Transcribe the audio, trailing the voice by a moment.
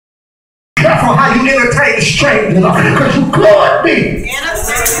careful how you entertain strangers, because you could be.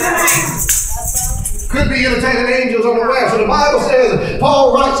 Could be entertaining angels on the way. So the Bible says,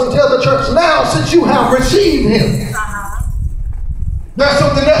 Paul writes and tells the church, now since you have received him, there's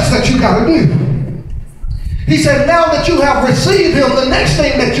something else that you got to do. He said, now that you have received him, the next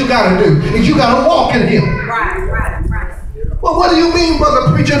thing that you got to do is you got to walk in him. Right. Well, what do you mean,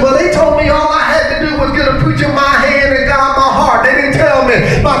 brother preacher? Well, they told me all I had to do was get a preacher in my hand and God my heart. They didn't tell me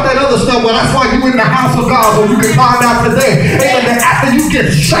about that other stuff. Well, that's why you in the house of God, so you can find out today. And that after you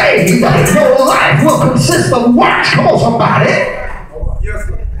get saved, your life will consist of works. Come on, somebody. Yes,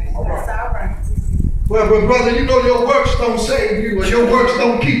 sir. All right. Well, brother, you know your works don't save you, or your works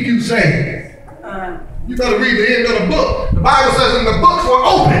don't keep you saved. You better read the end of the book. The Bible says, and the books were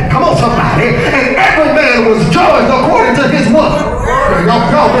open. Come on, somebody. And every man was judged according to his what?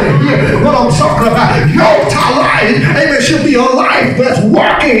 Y'all better hear what I'm talking about. Your life, amen, should be a life that's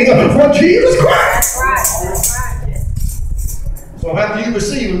working for Jesus Christ. So after you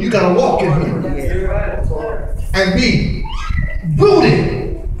receive him, you got to walk in him. And be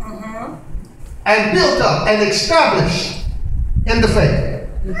rooted and built up and established in the faith.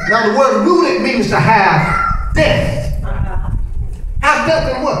 Now the word rooted means to have depth. Have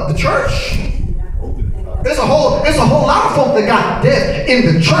depth in what? The church. There's a whole lot of folk that got depth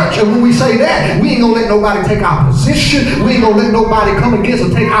in the church, and when we say that, we ain't gonna let nobody take our position. We ain't gonna let nobody come against or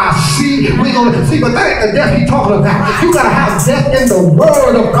take our seat. We ain't gonna see, but that ain't the depth he's talking about. You gotta have depth in the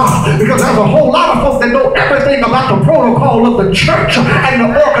word of God, because there's a whole lot of folk that know everything about the protocol of the church and the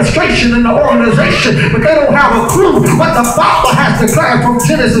orchestration and the organization, but they don't have a clue what the Bible has declared from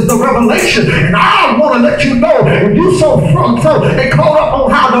Genesis to Revelation. And I want to let you know, if you so they caught up on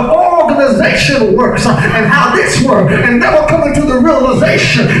how the organization works and how this works, and never coming to the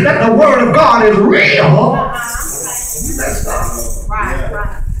realization that the word of God is real.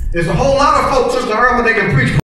 Right. There's a whole lot of folks, Sister